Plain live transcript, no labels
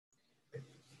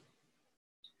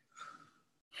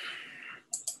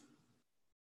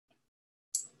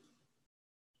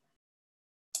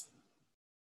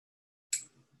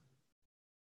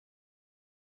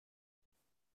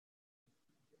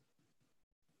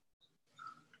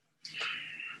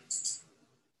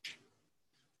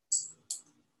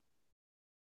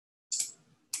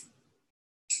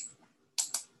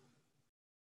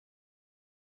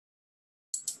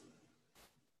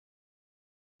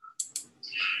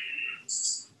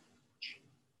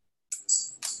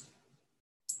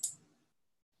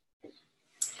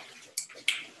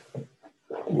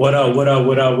What up? What up?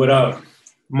 What up? What up?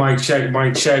 Mic check.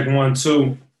 Mic check. 1,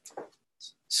 2.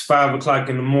 It's 5 o'clock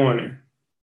in the morning.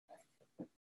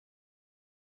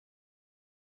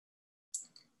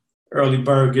 Early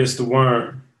bird gets the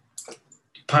worm.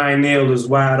 Pioneer is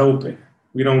wide open.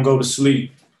 We don't go to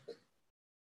sleep.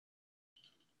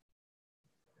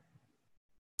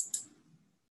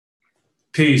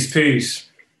 Peace, peace.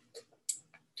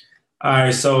 All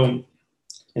right, so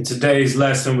in today's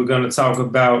lesson, we're going to talk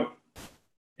about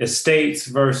estates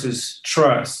versus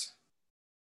trust,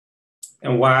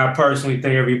 and why I personally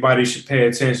think everybody should pay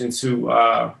attention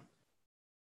to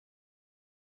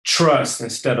trust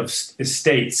instead of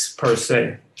estates per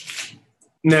se.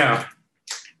 Now,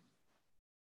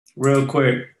 real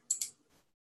quick,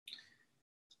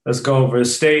 let's go over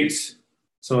estates.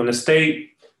 So an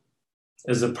estate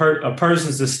is a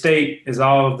person's estate is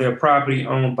all of their property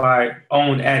owned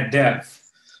at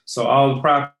death. So all the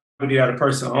property that a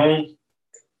person owns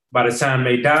by the time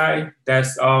they die,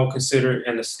 that's all considered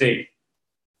an estate.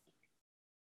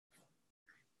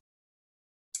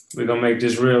 We're gonna make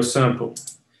this real simple.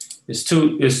 It's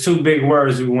two big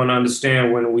words we want to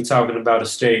understand when we're talking about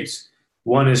estates.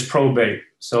 One is probate.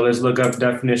 So let's look up the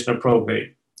definition of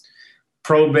probate.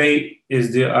 Probate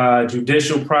is the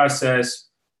judicial process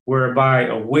whereby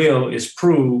a will is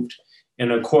proved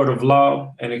in a court of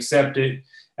law and accepted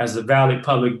as a valid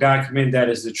public document that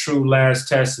is the true last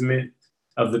testament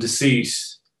of the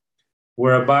deceased,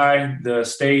 whereby the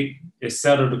estate is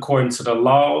settled according to the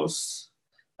laws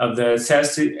of the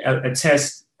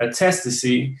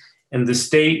attestacy in the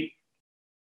state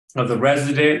of the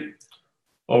resident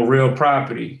or real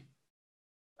property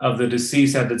of the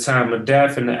deceased at the time of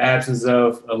death in the absence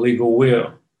of a legal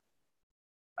will.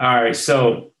 All right,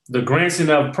 so the granting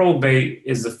of probate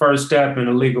is the first step in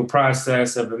the legal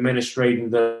process of administrating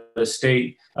the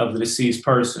estate of the deceased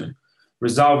person,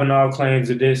 resolving all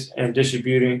claims of this and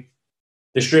distributing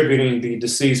the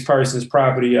deceased person's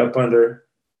property up under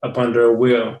a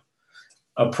will.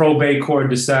 A probate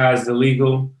court decides the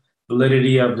legal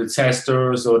validity of the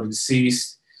testors or the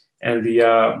deceased and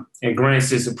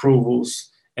grants its approvals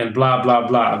and blah, blah,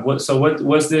 blah. What's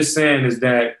this saying is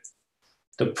that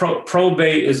the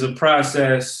probate is a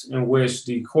process in which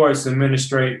the courts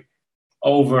administer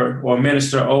over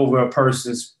a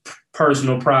person's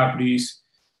personal properties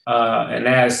and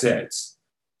assets.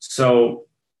 So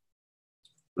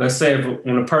let's say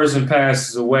when a person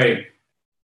passes away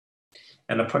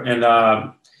and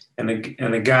the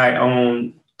guy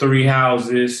owned 3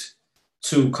 houses,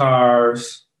 2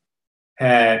 cars,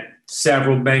 had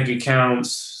several bank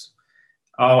accounts,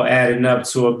 all adding up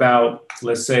to about,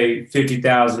 let's say,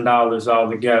 $50,000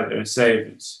 altogether in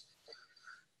savings.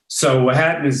 So what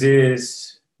happens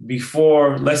is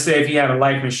let's say if he had a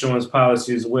life insurance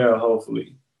policy as well,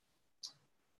 hopefully,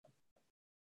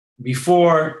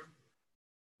 before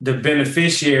the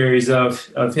beneficiaries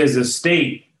of his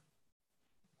estate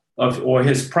or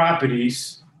his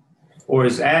properties or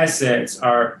his assets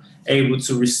are able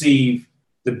to receive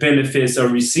the benefits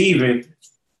of receiving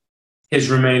his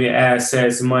remaining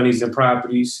assets, monies, and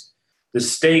properties, the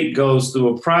state goes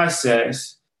through a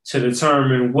process to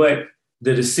determine what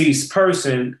the deceased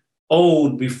person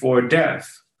owed before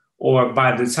death or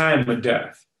by the time of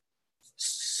death.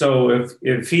 So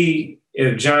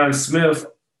if John Smith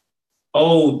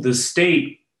owed the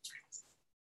state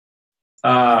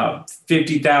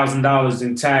 $50,000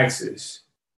 in taxes,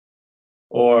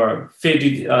 or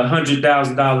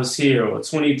 $100,000 here, or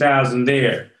 $20,000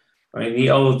 there, and he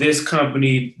owed this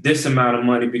company this amount of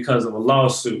money because of a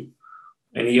lawsuit,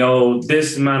 and he owed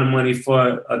this amount of money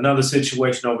for another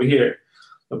situation over here.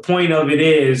 The point of it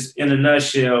is, in a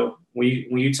nutshell,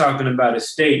 when you're talking about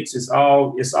estates, it's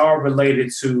all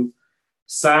related to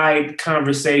side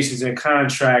conversations and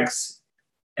contracts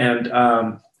and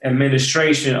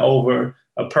administration over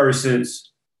a person's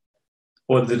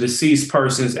or the deceased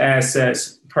person's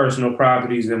assets, personal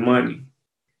properties, and money.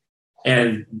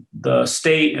 And the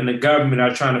state and the government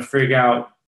are trying to figure out,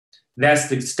 that's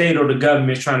the state or the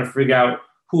government trying to figure out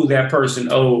who that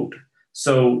person owed.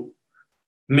 So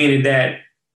meaning that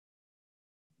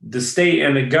the state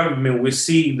and the government would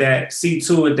see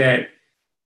to it that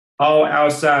all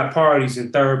outside parties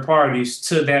and third parties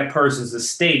to that person's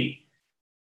estate,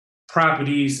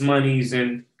 properties, monies,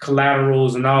 and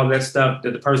collaterals, and all that stuff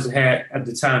that the person had at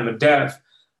the time of death,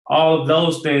 all of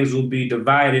those things will be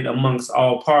divided amongst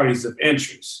all parties of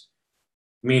interest,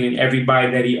 meaning everybody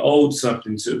that he owed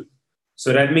something to.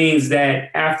 So that means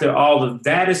that after all of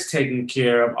that is taken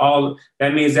care of,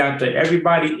 that means after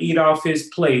everybody eat off his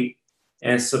plate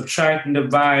and subtract and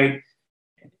divide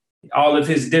all of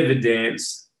his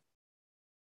dividends,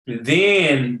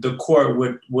 then the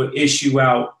court would issue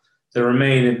out the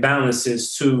remaining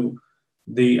balances to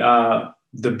the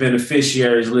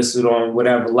beneficiaries listed on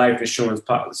whatever life insurance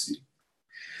policy.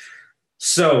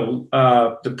 So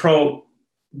the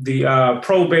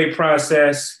probate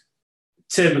process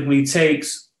typically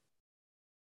takes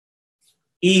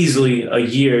easily a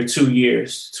year, 2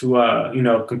 years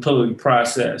to completely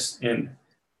process and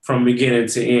from beginning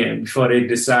to end before they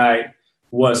decide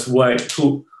what's what,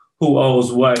 who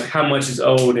owes what, how much is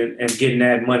owed, and getting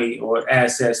that money or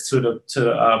assets to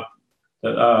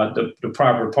the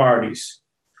proper parties.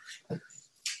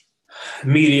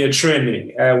 Media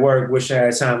trending at work. Wish I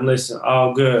had time to listen.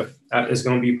 All good. It's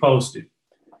going to be posted.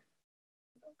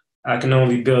 I can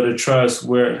only build a trust.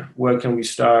 Where can we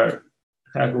start?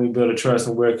 How can we build a trust,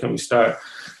 and where can we start?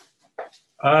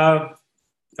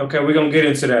 Okay, we're gonna get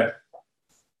into that.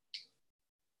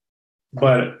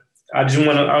 But I just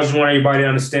want everybody to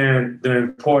understand the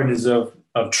importance of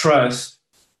trust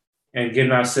and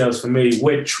getting ourselves familiar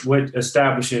with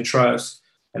establishing trust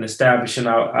and establishing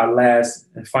our last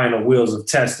and final wills of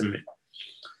testament.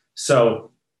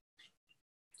 So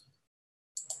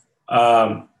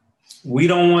we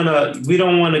don't want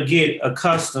to get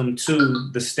accustomed to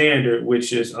the standard,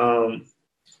 which is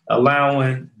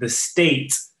allowing the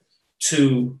state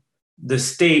to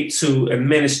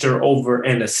administer over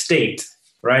an estate,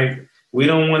 right? We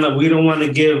don't want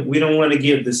to give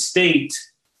the state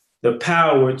the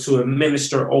power to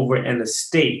administer over an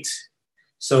estate.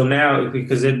 So now,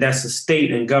 because that's a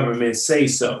state and government say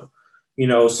so,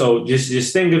 so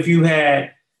just think if you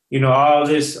had, all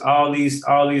these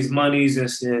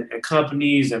monies and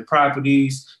companies and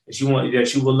properties that you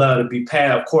would love to be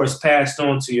passed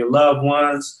on to your loved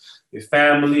ones, your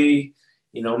family,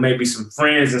 maybe some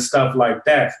friends and stuff like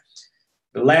that.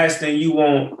 The last thing you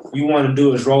want to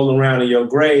do is roll around in your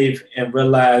grave and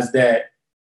realize that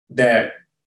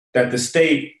the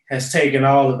state has taken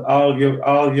all of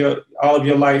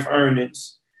your life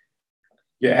earnings,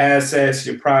 your assets,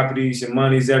 your properties, your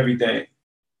monies, everything,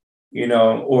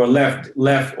 or left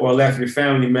your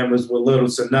family members with little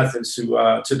to nothing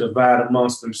to divide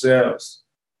amongst themselves.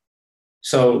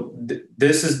 So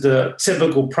this is the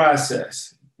typical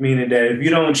process, meaning that if you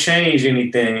don't change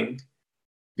anything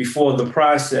before the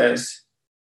process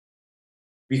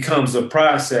becomes a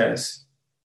process,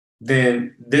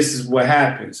 then this is what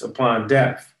happens upon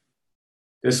death.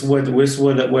 This is where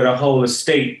the whole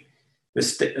estate,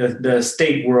 the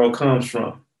estate world comes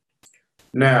from.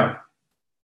 Now,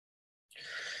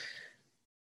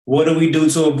 what do we do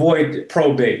to avoid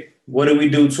probate? What do we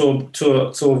do to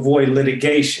avoid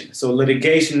litigation? So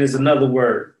litigation is another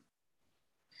word.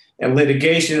 And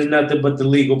litigation is nothing but the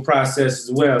legal process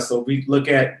as well. So we look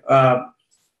at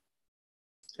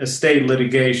estate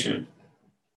litigation.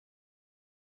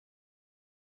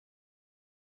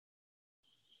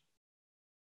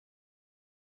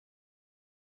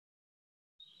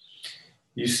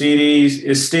 You see these,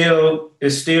 it's still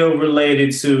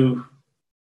related to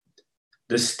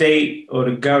the state or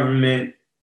the government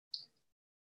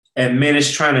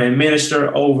trying to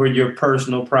administer over your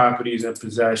personal properties and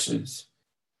possessions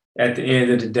at the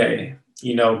end of the day.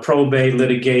 Probate,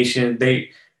 litigation,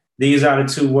 these are the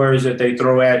two words that they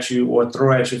throw at you or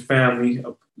throw at your family,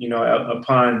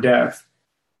 upon death.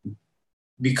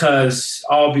 Because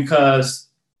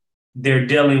they're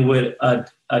dealing with a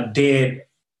dead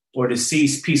or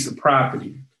deceased piece of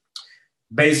property.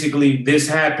 Basically, this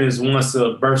happens once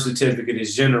a birth certificate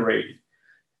is generated.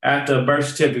 After a birth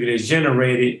certificate is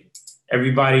generated,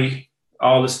 everybody,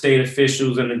 all the state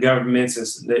officials and the governments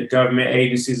and the government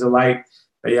agencies alike,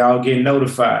 they all get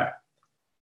notified.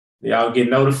 They all get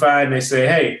notified and they say,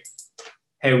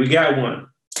 hey, we got one.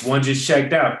 One just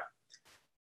checked out.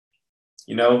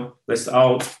 Let's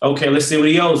see what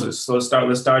he owes us. So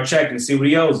let's start checking and see what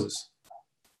he owes us.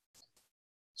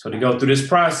 So to go through this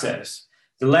process,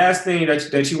 the last thing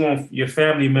that you want your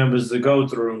family members to go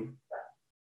through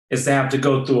is to have to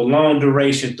go through a long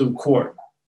duration through court,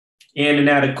 in and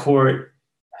out of court.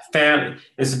 Family,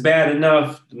 it's bad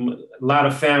enough. A lot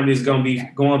of families going to be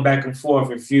going back and forth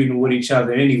and feuding with each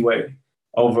other anyway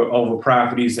over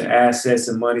properties and assets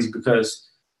and monies because,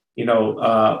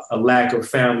 a lack of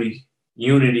family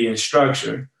unity and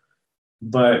structure.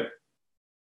 But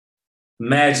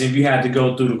imagine if you had to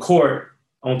go through the court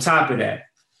on top of that.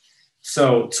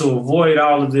 So to avoid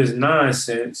all of this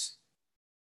nonsense,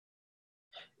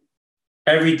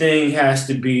 everything has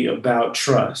to be about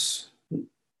trust.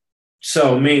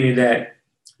 So meaning that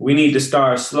we need to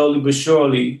start slowly but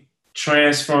surely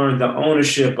transferring the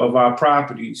ownership of our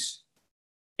properties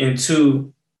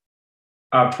into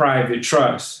our private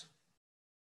trust.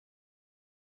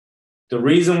 The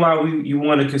reason why you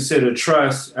want to consider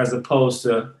trust as opposed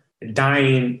to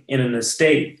dying in an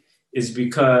estate is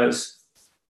because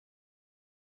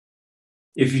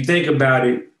if you think about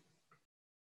it,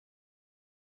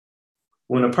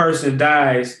 when a person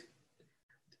dies,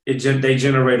 they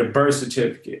generate a birth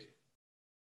certificate.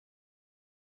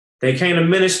 They can't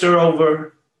administer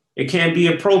over, it can't be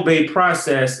a probate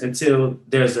process until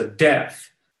there's a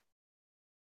death,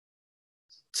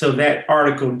 till that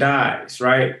article dies,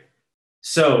 right?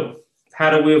 So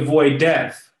how do we avoid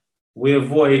death? We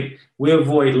avoid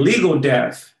legal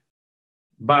death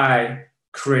by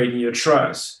creating your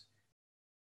trust,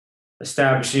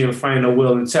 establishing your final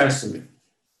will and testament.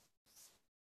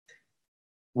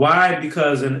 Why?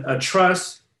 Because a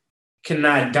trust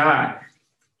cannot die.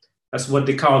 That's what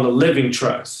they call a living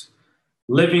trust.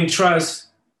 Living trust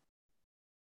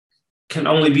can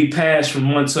only be passed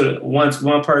from one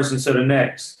person to the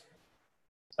next.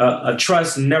 A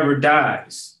trust never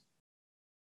dies.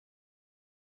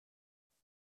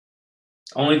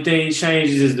 Only thing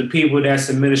changes is the people that's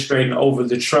administrating over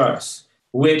the trust,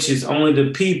 which is only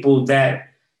the people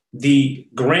that the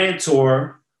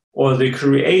grantor or the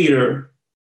creator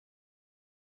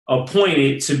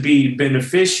appointed to be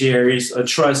beneficiaries or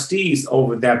trustees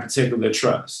over that particular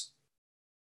trust.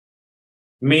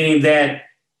 Meaning that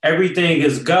everything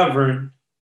is governed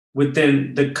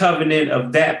within the covenant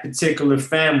of that particular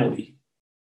family,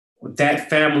 that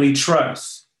family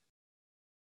trust.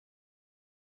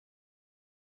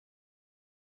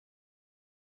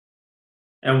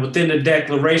 And within the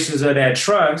declarations of that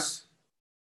trust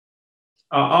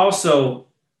are also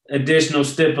additional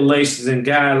stipulations and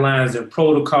guidelines and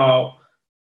protocol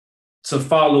to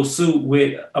follow suit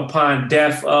with upon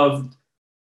death of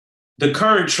the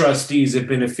current trustees and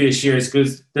beneficiaries.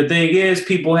 Because the thing is,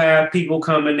 people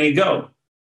come and they go,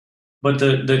 but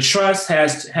the trust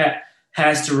has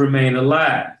to remain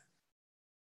alive.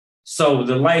 So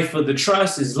the life of the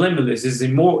trust is limitless. It's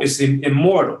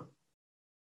immortal.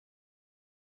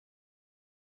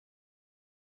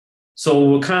 So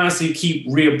we'll constantly keep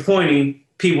reappointing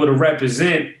people to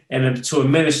represent and to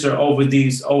administer over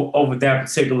that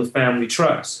particular family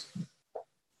trust.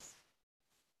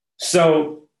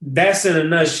 So that's in a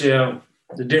nutshell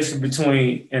the difference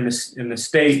between an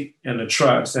estate and a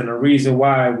trust, and the reason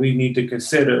why we need to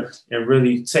consider and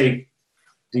really take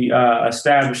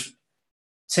establishing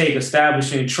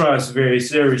trust very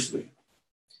seriously,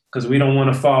 because we don't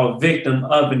want to fall victim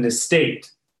of an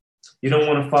estate. You don't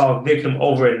want to fall victim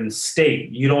over an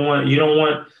estate. You don't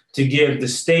want to give the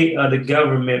state or the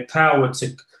government power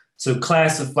to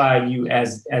classify you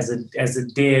as a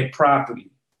dead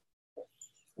property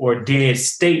or dead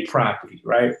state property,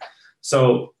 right?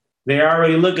 So they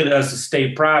already look at us as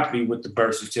state property with the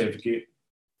birth certificate.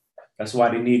 That's why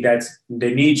they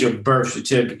need your birth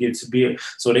certificate to be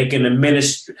so they can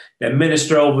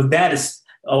administer over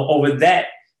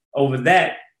that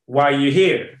while you're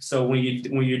here. So when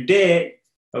you're dead,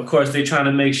 of course they're trying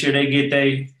to make sure they get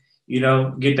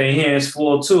their hands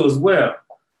full too as well.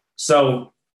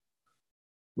 So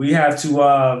we have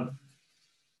to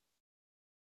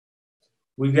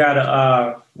we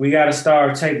gotta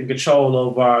start taking control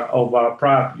of our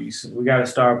properties. We gotta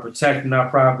start protecting our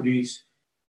properties,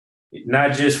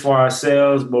 not just for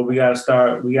ourselves, but we gotta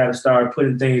start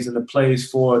putting things into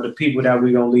place for the people that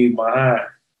we're gonna leave behind,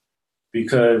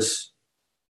 because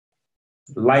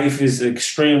life is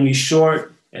extremely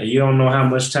short, and you don't know how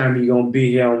much time you're gonna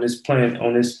be here on this planet,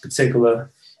 in this particular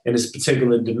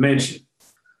dimension.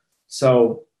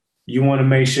 So you want to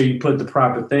make sure you put the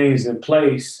proper things in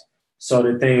place so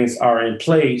that things are in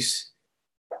place,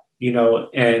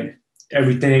 and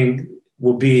everything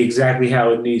will be exactly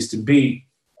how it needs to be.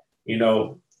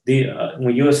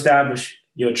 When you establish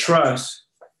your trust,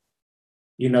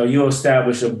 you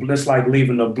establish it's like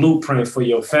leaving a blueprint for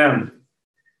your family,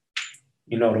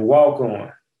 to walk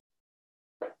on.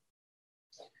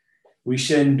 We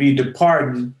shouldn't be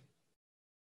departing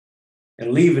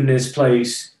and leaving this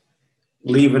place,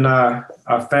 leaving our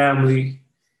family,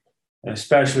 and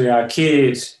especially our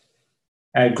kids,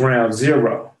 at ground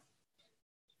zero.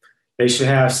 They should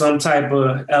have some type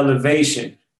of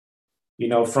elevation,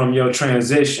 from your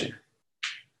transition.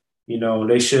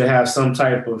 They should have some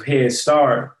type of head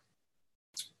start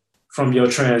from your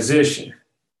transition.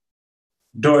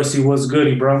 Dorsey, what's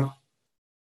goody, bro?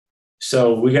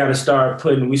 So we got to start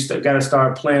planning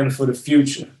for the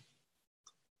future.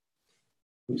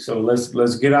 So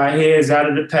let's get our heads out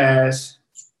of the past.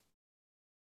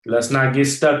 Let's not get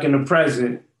stuck in the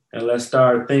present, and let's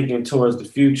start thinking towards the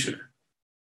future.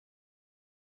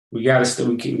 We gotta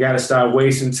start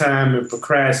wasting time and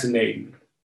procrastinating.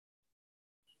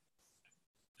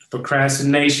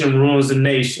 Procrastination ruins a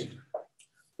nation.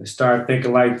 Let's start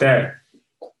thinking like that.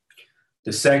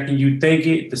 The second you think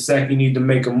it, the second you need to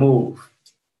make a move.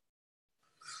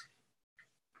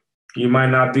 You might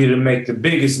not be able to make the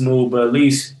biggest move, but at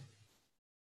least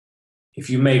if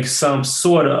you make some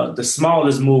sort of, the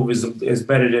smallest move is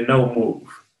better than no move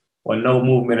or no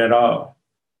movement at all.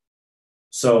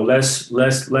 So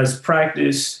let's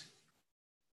practice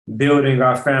building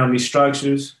our family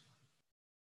structures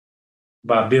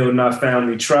by building our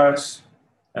family trust,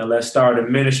 and let's start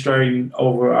administrating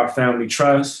over our family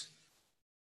trust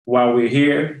while we're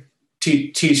here,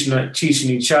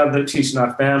 teaching each other, teaching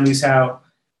our families how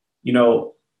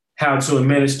to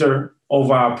administer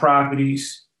over our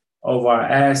properties, over our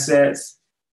assets,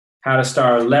 how to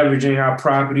start leveraging our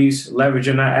properties,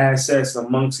 leveraging our assets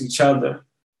amongst each other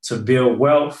to build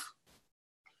wealth.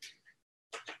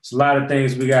 It's a lot of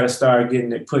things we got to start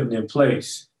putting in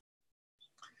place.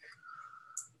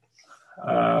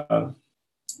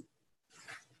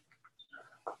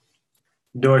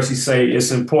 Dorsey say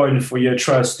it's important for your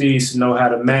trustees to know how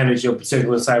to manage your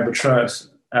particular type of trust.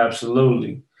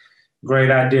 Absolutely.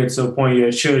 Great idea to appoint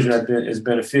your children as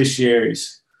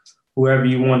beneficiaries, whoever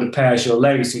you want to pass your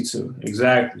legacy to.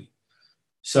 Exactly.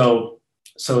 So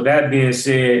that being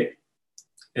said,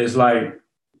 it's like,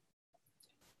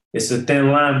 it's a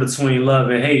thin line between love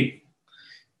and hate.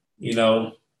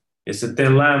 It's a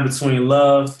thin line between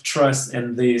love, trust,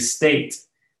 and the estate,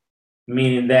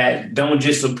 meaning that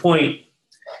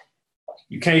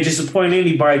you can't just appoint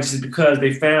anybody just because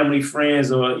they're family,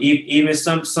 friends, or even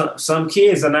some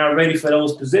kids are not ready for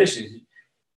those positions.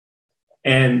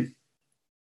 And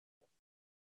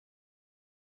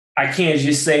I can't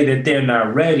just say that they're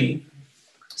not ready.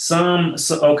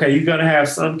 You're gonna have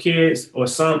some kids or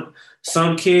some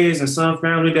kids and some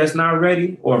family that's not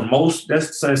ready, or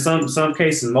that's in some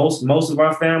cases most of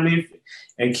our family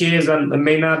and kids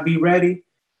may not be ready.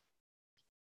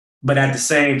 But at the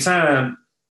same time,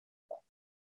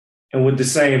 and with the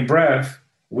same breath,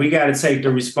 we got to take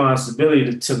the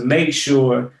responsibility to make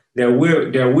sure that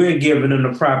we're giving them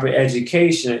the proper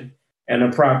education and the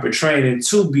proper training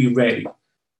to be ready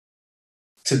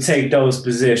to take those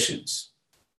positions.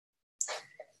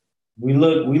 We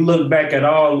look back at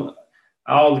all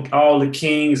the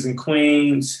kings and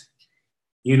queens,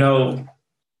 that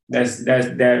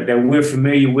we're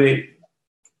familiar with.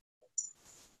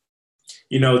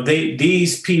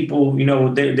 These people,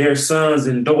 their sons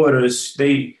and daughters,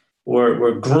 they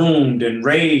were groomed and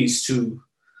raised to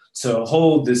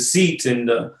hold the seat and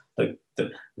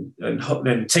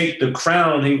and take the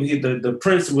crown. The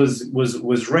prince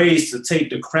was raised to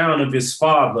take the crown of his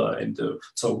father and to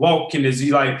walk in his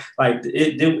it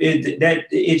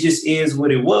just is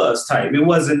what it was type. It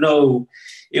wasn't no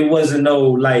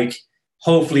like,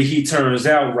 hopefully he turns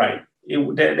out right.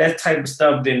 That type of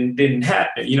stuff didn't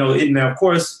happen. Now of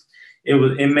course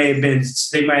it may have been,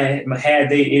 they might have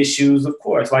had their issues, of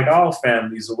course, like all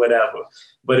families or whatever.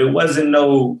 But it wasn't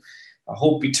no, I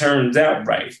hope he turns out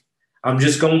right. I'm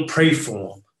just gonna pray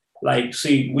for him. Like,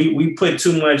 see, we put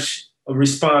too much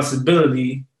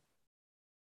responsibility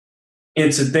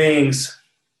into things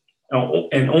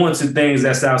and onto things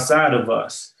that's outside of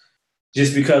us,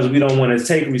 just because we don't want to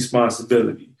take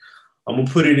responsibility. I'm gonna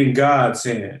put it in God's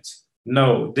hands.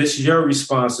 No, this is your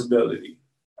responsibility.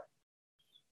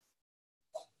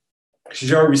 It's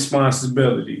your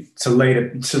responsibility to lay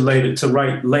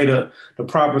the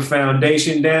proper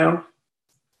foundation down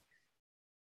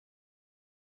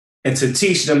and to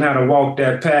teach them how to walk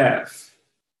that path.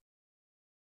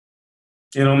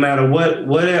 No matter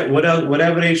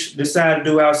whatever they decide to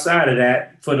do outside of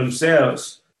that for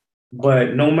themselves,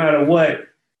 but no matter what,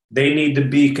 they need to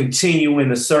be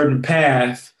continuing a certain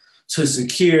path to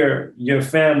secure your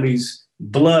family's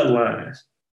bloodline,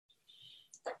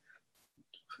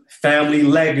 family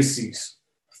legacies,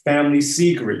 family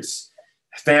secrets,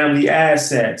 family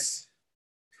assets,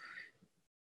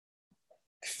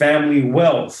 family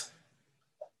wealth,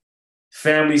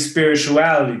 family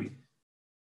spirituality.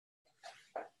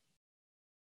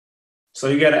 So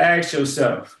you got to ask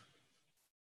yourself,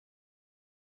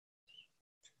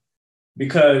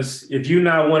 because if you're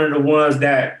not one of the ones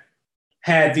that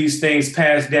had these things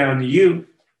passed down to you,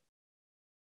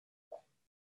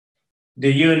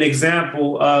 then you're an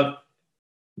example of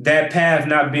that path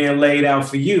not being laid out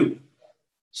for you.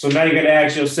 So now you got to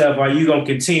ask yourself, are you going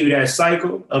to continue that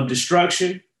cycle of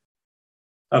destruction,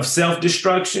 of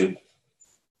self-destruction?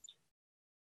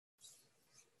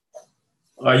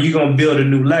 Or are you going to build a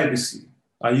new legacy?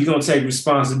 Are you going to take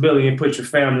responsibility and put your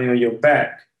family on your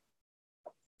back?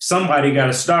 Somebody got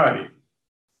to start it.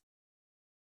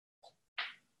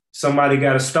 Somebody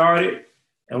got to start it,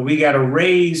 And we gotta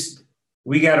raise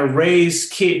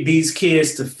these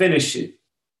kids to finish it.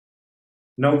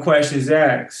 No questions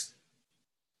asked.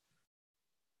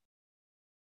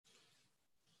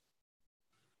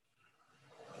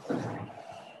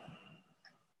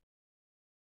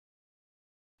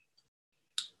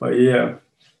 But yeah,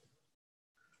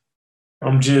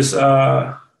 I'm just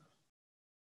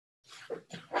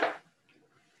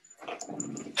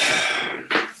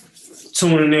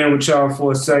tuning in with y'all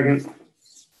for a second.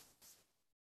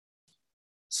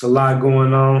 It's a lot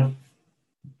going on.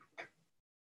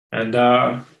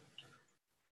 And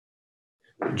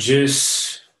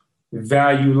just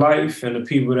value life and the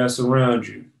people that's around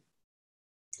you.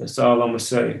 That's all I'm gonna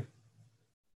say.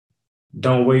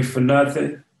 Don't wait for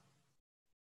nothing.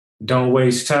 Don't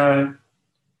waste time.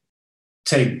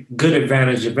 Take good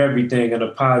advantage of everything in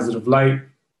a positive light.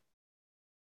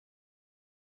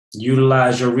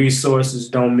 Utilize your resources.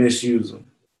 Don't misuse them.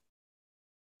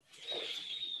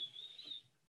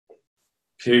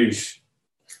 Peace.